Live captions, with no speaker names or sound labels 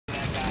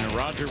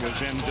Roger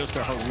was in just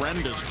a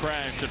horrendous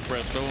crash at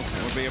Bristol.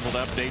 We'll be able to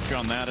update you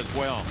on that as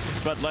well.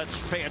 But let's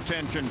pay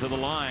attention to the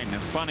line.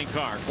 Funny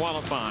car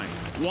qualifying.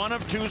 One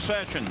of two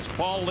sessions.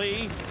 Paul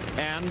Lee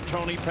and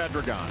Tony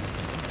Pedregon.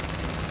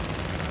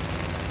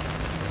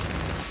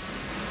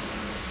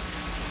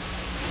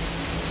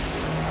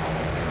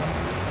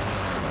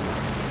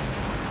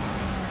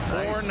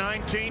 Nice.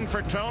 4:19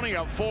 for Tony,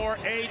 a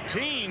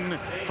 4:18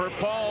 for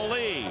Paul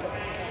Lee.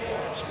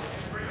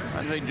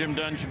 I think Jim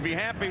Dunn should be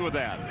happy with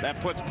that. That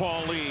puts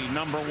Paul Lee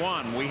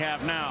 #1. We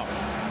have now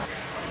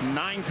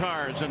 9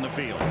 cars in the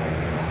field.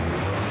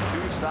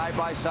 2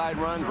 side-by-side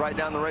runs right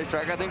down the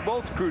racetrack. I think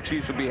both crew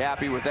chiefs would be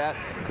happy with that,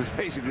 because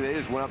basically they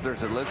just went up there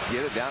and said, let's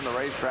get it down the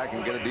racetrack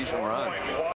and get a decent run.